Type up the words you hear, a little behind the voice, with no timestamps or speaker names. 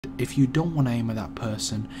if you don't want to aim at that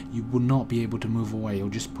person, you will not be able to move away. You'll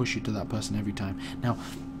just push it to that person every time. Now,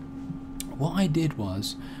 what I did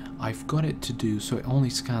was, I've got it to do so it only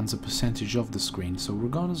scans a percentage of the screen. So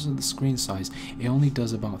regardless of the screen size, it only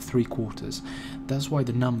does about 3/4. That's why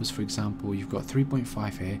the numbers, for example, you've got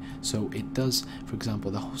 3.5 here, so it does, for example,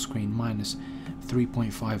 the whole screen minus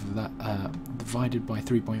 3.5 of that, divided by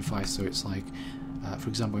 3.5, so it's like, for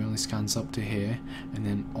example, it only scans up to here and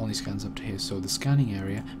then only scans up to here, so the scanning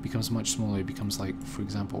area becomes much smaller. It becomes like, for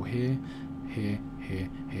example, here, here, here,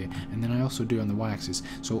 here, and then I also do on the y-axis,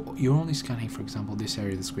 so you're only scanning, for example, this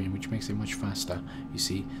area of the screen, which makes it much faster, you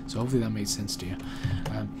see. So hopefully that makes sense to you,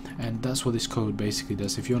 and that's what this code basically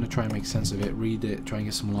does. If you want to try and make sense of it, read it, try and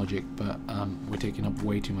get some logic, but we're taking up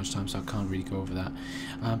way too much time, so I can't really go over that.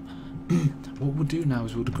 What we'll do now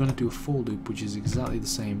is we're going to do a for loop, which is exactly the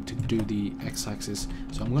same to do the x-axis.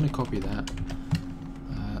 So I'm going to copy that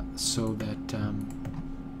so that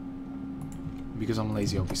because I'm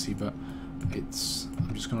lazy, obviously, but I'm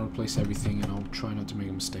just going to replace everything, and I'll try not to make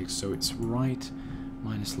a mistake. So it's right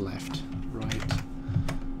minus left, right.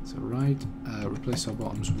 So right, replace our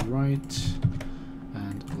bottoms right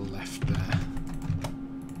and left there.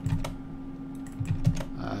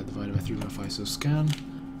 Divided by 3.5. So scan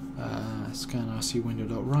RC window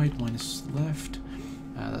dot right minus left.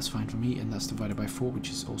 That's fine for me, and that's divided by 4, which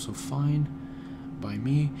is also fine by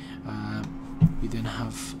me. We then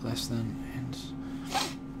have less than and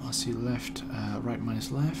RC left, right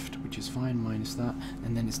minus left, which is fine, minus that,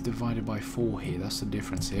 and then it's divided by 4 here. That's the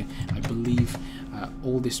difference here. I believe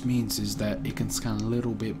all this means is that it can scan a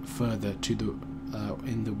little bit further to the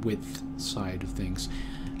in the width side of things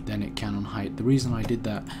than it can on height. The reason I did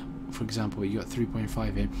that, for example, you got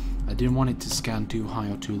 3.5 here, I didn't want it to scan too high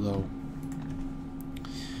or too low.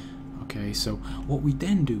 Okay, so what we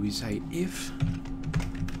then do is say if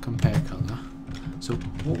compare color. So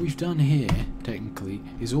what we've done here technically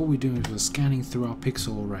is all we're doing is we're scanning through our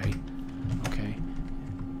pixel array. Okay,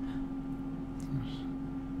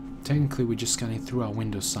 technically we're just scanning through our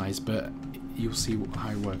window size, but you'll see how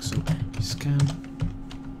it works. So we scan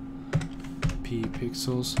p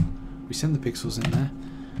pixels, we send the pixels in there,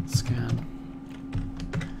 scan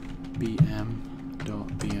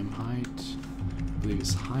bm height, I believe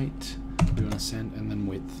it's height, we want to send, and then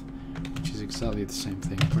width, which is exactly the same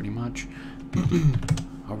thing pretty much.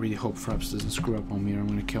 I really hope Fraps doesn't screw up on me or I'm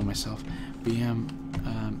going to kill myself. bm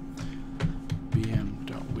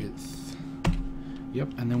dot width, yep,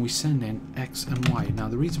 and then we send in x and y. Now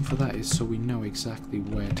the reason for that is so we know exactly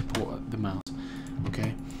where to put the mouse.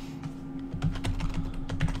 Okay,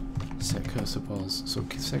 set cursor pause, so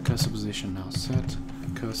set cursor position now, set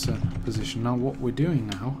cursor position. Now what we're doing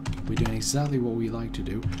now, we're doing exactly what we like to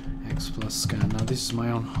do, x plus scan. Now this is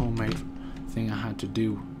my own homemade thing I had to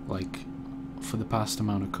do, like for the past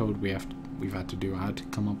amount of code we've had to do. I had to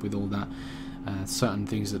come up with all that, certain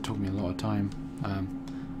things that took me a lot of time.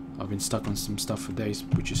 I've been stuck on some stuff for days,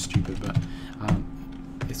 which is stupid, but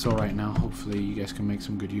it's alright now. Hopefully you guys can make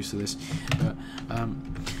some good use of this. But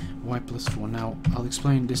y plus 4, now I'll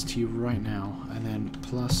explain this to you right now, and then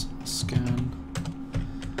plus scan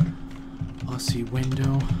RC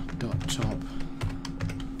window dot top.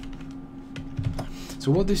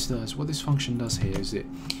 So what this does, what this function does here is it,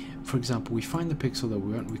 for example, we find the pixel that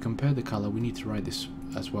we want, we compare the color, we need to write this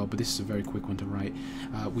as well, but this is a very quick one to write.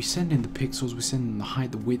 We send in the pixels, we send in the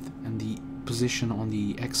height, the width, and the position on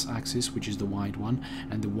the x-axis, which is the wide one,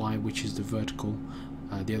 and the y, which is the vertical,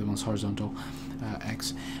 the other one's horizontal,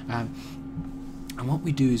 x. And what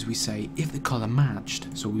we do is we say if the color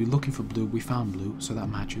matched, so we're looking for blue, we found blue, so that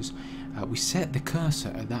matches. We set the cursor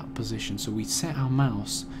at that position, so we set our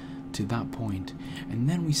mouse to that point, and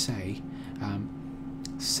then we say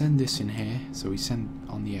send this in here, so we send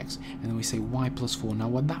on the x, and then we say y plus 4. Now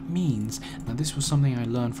what that means, now this was something I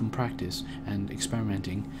learned from practice and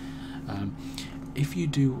experimenting. If you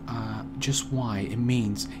do just y, it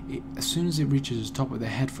means as soon as it reaches the top of the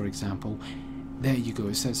head, for example, there you go,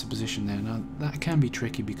 it sets a position there. Now that can be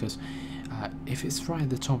tricky because if it's right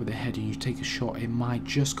at the top of the head and you take a shot, it might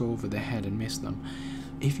just go over the head and miss them.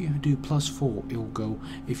 If you do plus 4, it will go,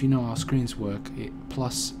 if you know how screens work, it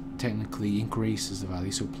plus technically increases the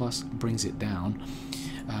value, so plus brings it down,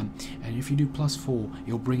 and if you do plus 4,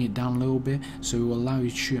 it'll bring it down a little bit, so it will allow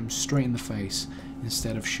you to shoot him straight in the face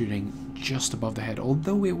instead of shooting just above the head.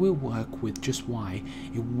 Although it will work with just y,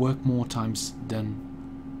 it will work more times than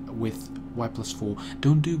with y plus 4.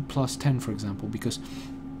 Don't do plus 10, for example, because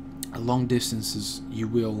at long distances you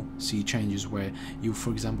will see changes where you,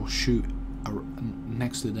 for example, shoot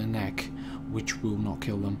next to the neck, which will not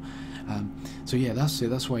kill them. So yeah, that's it.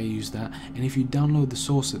 That's why I use that. And if you download the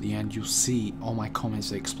source at the end, you'll see all my comments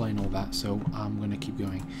that explain all that. So I'm going to keep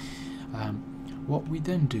going. What we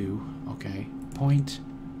then do, okay, point.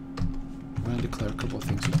 I'm going to declare a couple of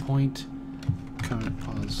things. So point current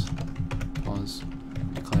pause,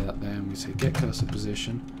 declare that there, and we say get cursor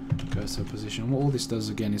position. What all this does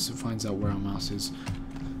again is it finds out where our mouse is,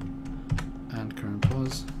 and current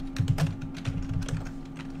pause.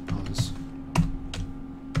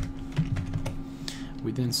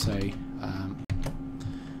 We then say,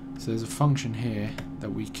 so there's a function here that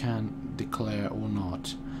we can declare or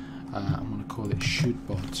not. I'm going to call it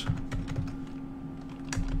shootBot.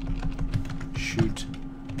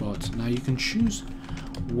 ShootBot. Now you can choose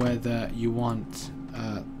whether you want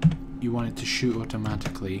it to shoot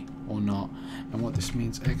automatically or not. And what this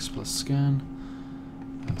means, x plus scan,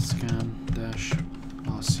 scan dash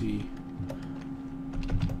rc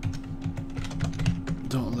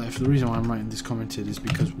dot left. The reason why I'm writing this commented is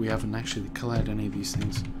because we haven't actually declared any of these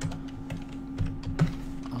things.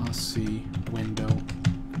 rc window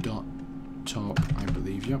dot top, I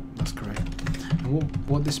believe. Yep, that's correct. And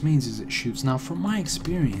what this means is it shoots. Now, from my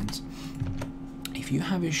experience, if you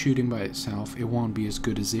have it shooting by itself, it won't be as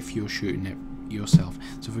good as if you're shooting it yourself.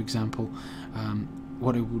 So, for example,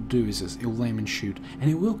 what it will do is it will aim and shoot, and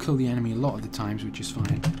it will kill the enemy a lot of the times, which is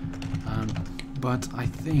fine. But I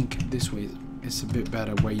think this way it's a bit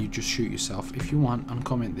better, where you just shoot yourself. If you want,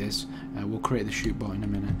 uncomment this. We'll create the shoot bot in a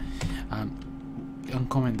minute.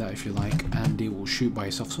 Uncomment that if you like, and it will shoot by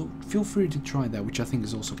itself. So feel free to try that, which I think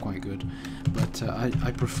is also quite good. But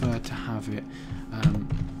I prefer to have it.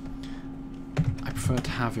 I prefer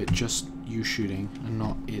to have it just you shooting and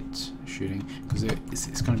not it shooting, because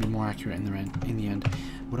it's going to be more accurate in the end.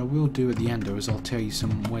 What I will do at the end though is I'll tell you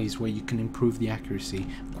some ways where you can improve the accuracy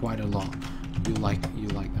quite a lot. You like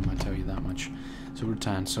them, I tell you that much. So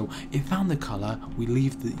return. So it found the color. We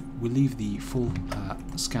leave the full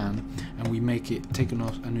scan, and we take a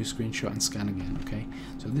new screenshot and scan again. Okay.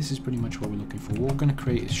 So this is pretty much what we're looking for. What we're going to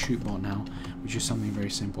create is shootBot now, which is something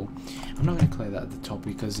very simple. I'm not going to declare that at the top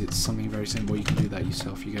because it's something very simple. You can do that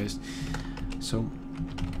yourself, you guys. So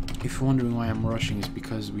if you're wondering why I'm rushing, it's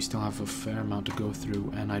because we still have a fair amount to go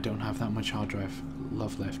through, and I don't have that much hard drive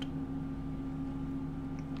left.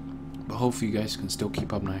 But hopefully you guys can still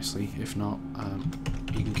keep up nicely. If not,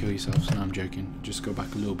 you can kill yourselves. No, I'm joking. Just go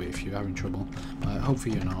back a little bit if you're having trouble.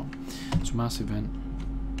 Hopefully you're not. So mouse event.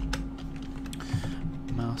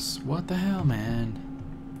 Mouse. What the hell, man?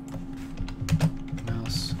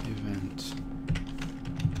 Mouse event.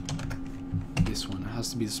 This one. It has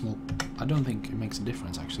to be the small. I don't think it makes a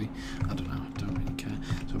difference actually. I don't know. I don't really care.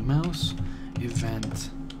 So mouse event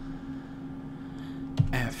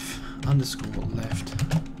F underscore left.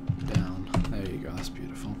 Down. There you go, that's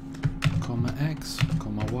beautiful. Comma X,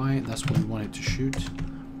 comma Y, that's what we want it to shoot.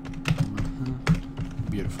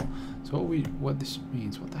 Beautiful. So what this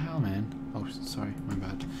means, what the hell, man? Oh, sorry, my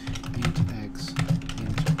bad. Int X,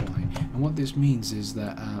 int Y. And what this means is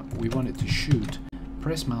that we want it to shoot.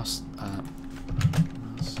 Press mouse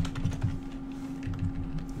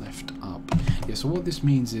left up. Yeah, so what this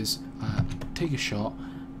means is take a shot,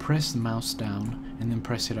 press the mouse down, and then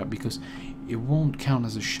press it up, because it won't count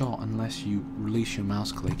as a shot unless you release your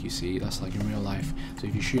mouse click, you see. That's like in real life. So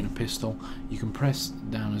if you're shooting a pistol, you can press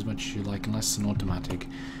down as much as you like, unless it's an automatic.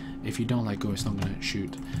 If you don't let go, it's not going to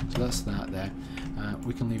shoot. So that's that there.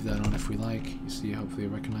 We can leave that on if we like. You see, hopefully it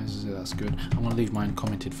recognizes it. That's good. I'm going to leave mine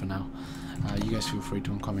commented for now. You guys feel free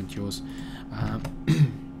to uncomment yours.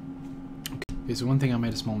 Okay, so one thing I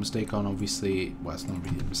made a small mistake on, obviously, well, it's not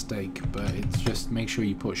really a mistake, but it's just make sure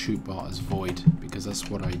you put shootBot as void, because that's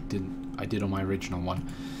what I did on my original one.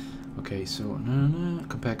 Okay, so no,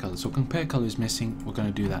 compare color. So compare color is missing. We're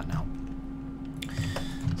going to do that now.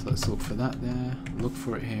 So let's look for that there. Look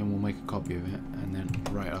for it here, and we'll make a copy of it, and then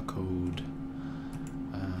write our code.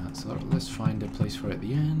 So let's find a place for it at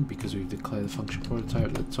the end, because we've declared the function prototype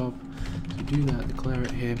at the top. So do that, declare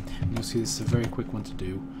it here, and you'll see this is a very quick one to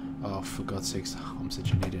do. Oh, for God's sakes, I'm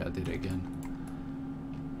such an idiot, I did it again.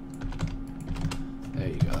 There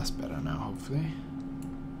you go, that's better now, hopefully.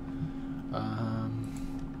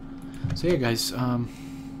 So yeah, guys,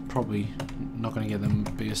 probably not going to get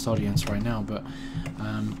the biggest audience right now, but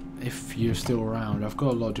if you're still around, I've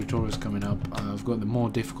got a lot of tutorials coming up. I've got the more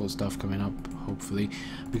difficult stuff coming up, hopefully,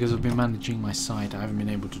 because I've been managing my site. I haven't been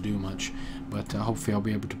able to do much, but hopefully I'll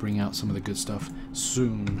be able to bring out some of the good stuff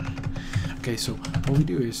soon. Okay, so what we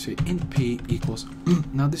do is int p equals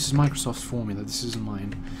now this is Microsoft's formula, this isn't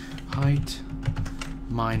mine. Height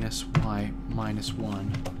minus y minus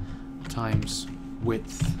 1 times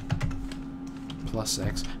width plus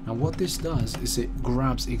X. Now what this does is it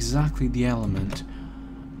grabs exactly the element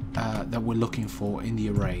that we're looking for in the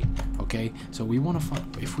array. Okay, so we want to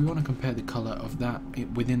find, if we want to compare the color of that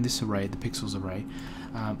within this array, the pixels array,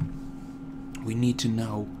 we need to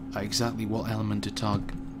know exactly what element to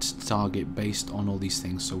target based on all these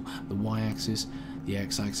things. So the y-axis, the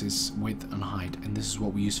x-axis, width and height, and this is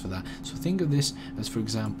what we use for that. So think of this as, for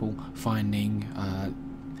example, finding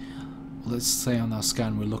let's say on our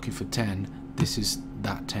scan we're looking for 10. This is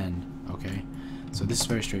that 10. Okay, so this is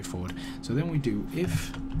very straightforward. So then we do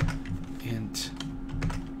if int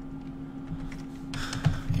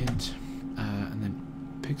and then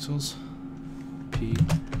pixels p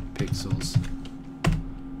pixels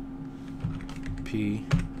p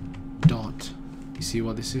dot, you see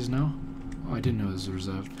what this is now? Oh, I didn't know it was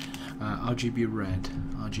reserved. RGB red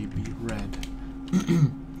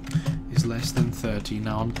is less than 30.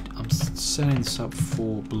 Now I'm setting this up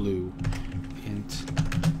for blue. Int,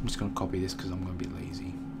 I'm just gonna copy this because I'm gonna be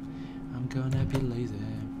lazy.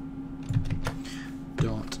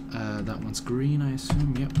 Dot, that one's green, I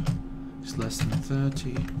assume. Yep, it's less than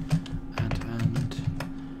 30. And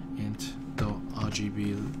int dot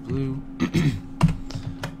RGB blue.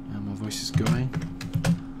 And my voice is going.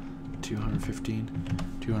 215.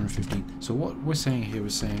 So what we're saying here, we're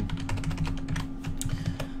saying,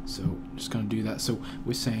 so just going to do that. So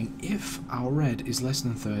we're saying if our red is less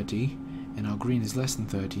than 30 and our green is less than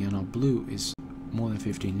 30 and our blue is more than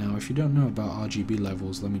 15. Now if you don't know about RGB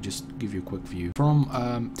levels, let me just give you a quick view.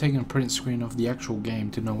 From taking a print screen of the actual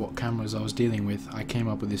game to know what cameras I was dealing with, I came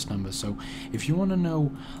up with this number. So if you want to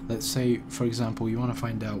know, let's say for example you want to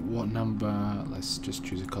find out what number, let's just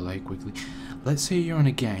choose a color here quickly. Let's say you're in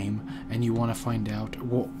a game and you want to find out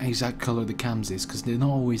what exact color the cams is, because they're not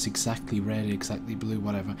always exactly red, exactly blue,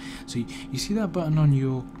 whatever. So you see that button on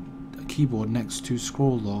your keyboard next to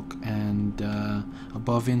scroll lock and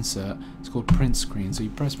above insert, it's called print screen. So you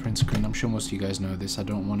press print screen. I'm sure most of you guys know this. I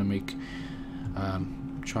don't want to make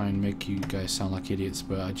try and make you guys sound like idiots,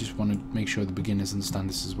 but I just want to make sure the beginners understand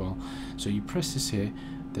this as well. So you press this here.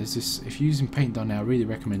 There's this, if you're using Paint now, I really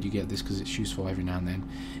recommend you get this because it's useful every now and then.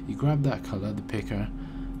 You grab that color, the picker,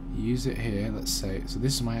 you use it here, let's say, so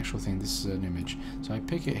this is my actual thing, this is an image. So I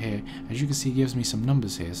pick it here, as you can see it gives me some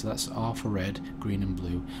numbers here, so that's R for red, green and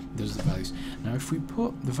blue. Those are the values. Now if we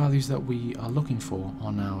put the values that we are looking for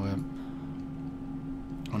on our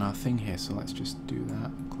thing here, so let's just do that,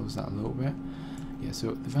 close that a little bit. Yeah,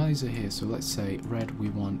 so the values are here, so let's say red we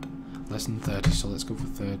want less than 30, so let's go for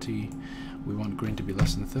 30. We want green to be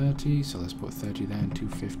less than 30, so let's put 30 there and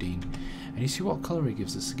 215. And you see what color it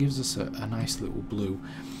gives us? It gives us a nice little blue.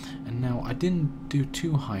 And now I didn't do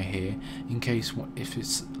too high here in case if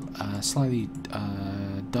it's slightly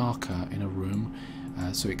darker in a room,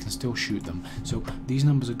 so it can still shoot them. So these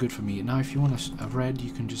numbers are good for me. Now if you want a red,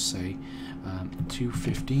 you can just say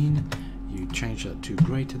 215, you change that to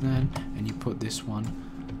greater than, and you put this one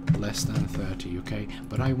less than 30, okay?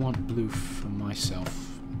 But I want blue for myself.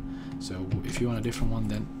 So if you want a different one,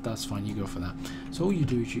 then that's fine, you go for that. So all you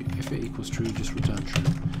do is, if it equals true, just return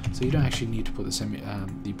true. So you don't actually need to put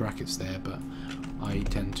the brackets there, but I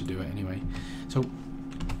tend to do it anyway. So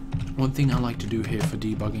one thing I like to do here for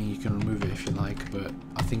debugging, you can remove it if you like, but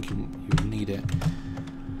I think you'll need it.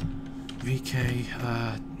 VK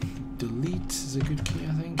delete is a good key,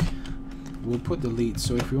 I think. We'll put delete,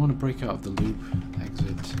 so if we want to break out of the loop,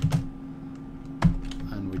 exit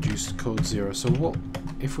and reduce code 0. So what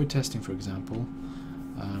if we're testing, for example,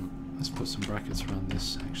 let's put some brackets around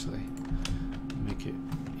this actually, make it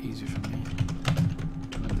easier for me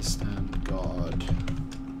to understand. God,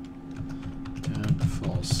 turn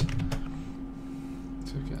false.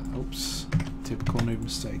 So again, oops, typical noob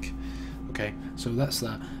mistake. Okay, so that's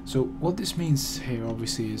that. So what this means here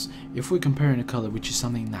obviously is if we're comparing a color, which is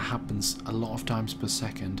something that happens a lot of times per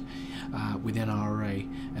second within our array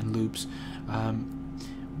and loops,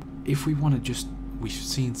 if we want to just, we've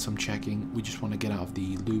seen some checking, we just want to get out of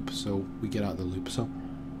the loop, so we get out of the loop. So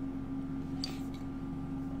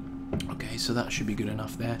okay, so that should be good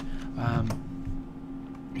enough there.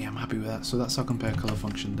 Yeah, I'm happy with that. So that's our compare color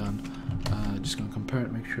function done. Just going to compare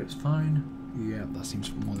it, make sure it's fine. Yeah, that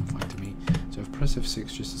seems more than fine to me. So if I press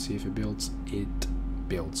F6 just to see if it builds,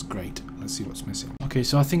 great. Let's see what's missing. Okay,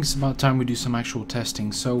 so I think it's about time we do some actual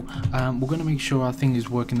testing. So we're going to make sure our thing is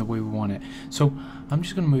working the way we want it. So I'm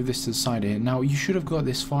just going to move this to the side here. Now you should have got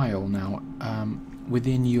this file now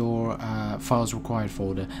within your files required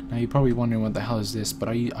folder. Now you're probably wondering what the hell is this, but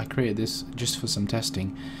I created this just for some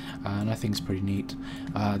testing, and I think it's pretty neat.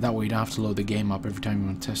 That way you don't have to load the game up every time you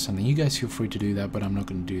want to test something. You guys feel free to do that, but I'm not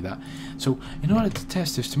going to do that. So in order to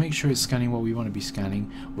test this, to make sure it's scanning what we want to be scanning,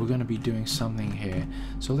 we're going to be doing something here.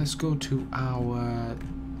 So let's go to our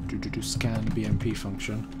scan BMP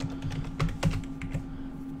function.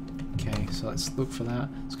 Okay, so let's look for that,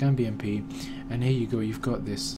 scan BMP, and here you go, you've got this